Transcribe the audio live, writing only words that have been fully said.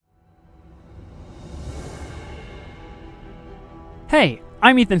Hey,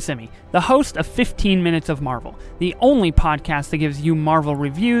 I'm Ethan Simi, the host of 15 Minutes of Marvel, the only podcast that gives you Marvel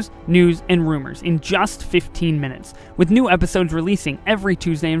reviews, news, and rumors in just 15 minutes, with new episodes releasing every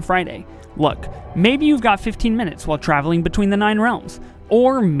Tuesday and Friday. Look, maybe you've got 15 minutes while traveling between the 9 realms,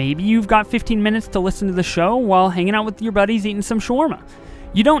 or maybe you've got 15 minutes to listen to the show while hanging out with your buddies eating some shawarma.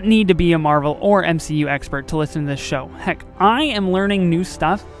 You don't need to be a Marvel or MCU expert to listen to this show. Heck, I am learning new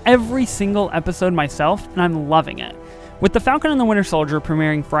stuff every single episode myself, and I'm loving it. With The Falcon and the Winter Soldier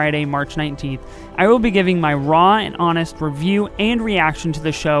premiering Friday, March 19th, I will be giving my raw and honest review and reaction to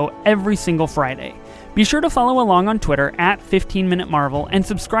the show every single Friday. Be sure to follow along on Twitter at 15MinuteMarvel and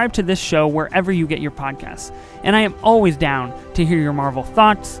subscribe to this show wherever you get your podcasts. And I am always down to hear your Marvel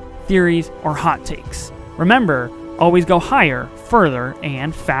thoughts, theories, or hot takes. Remember, always go higher, further,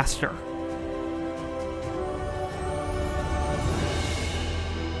 and faster.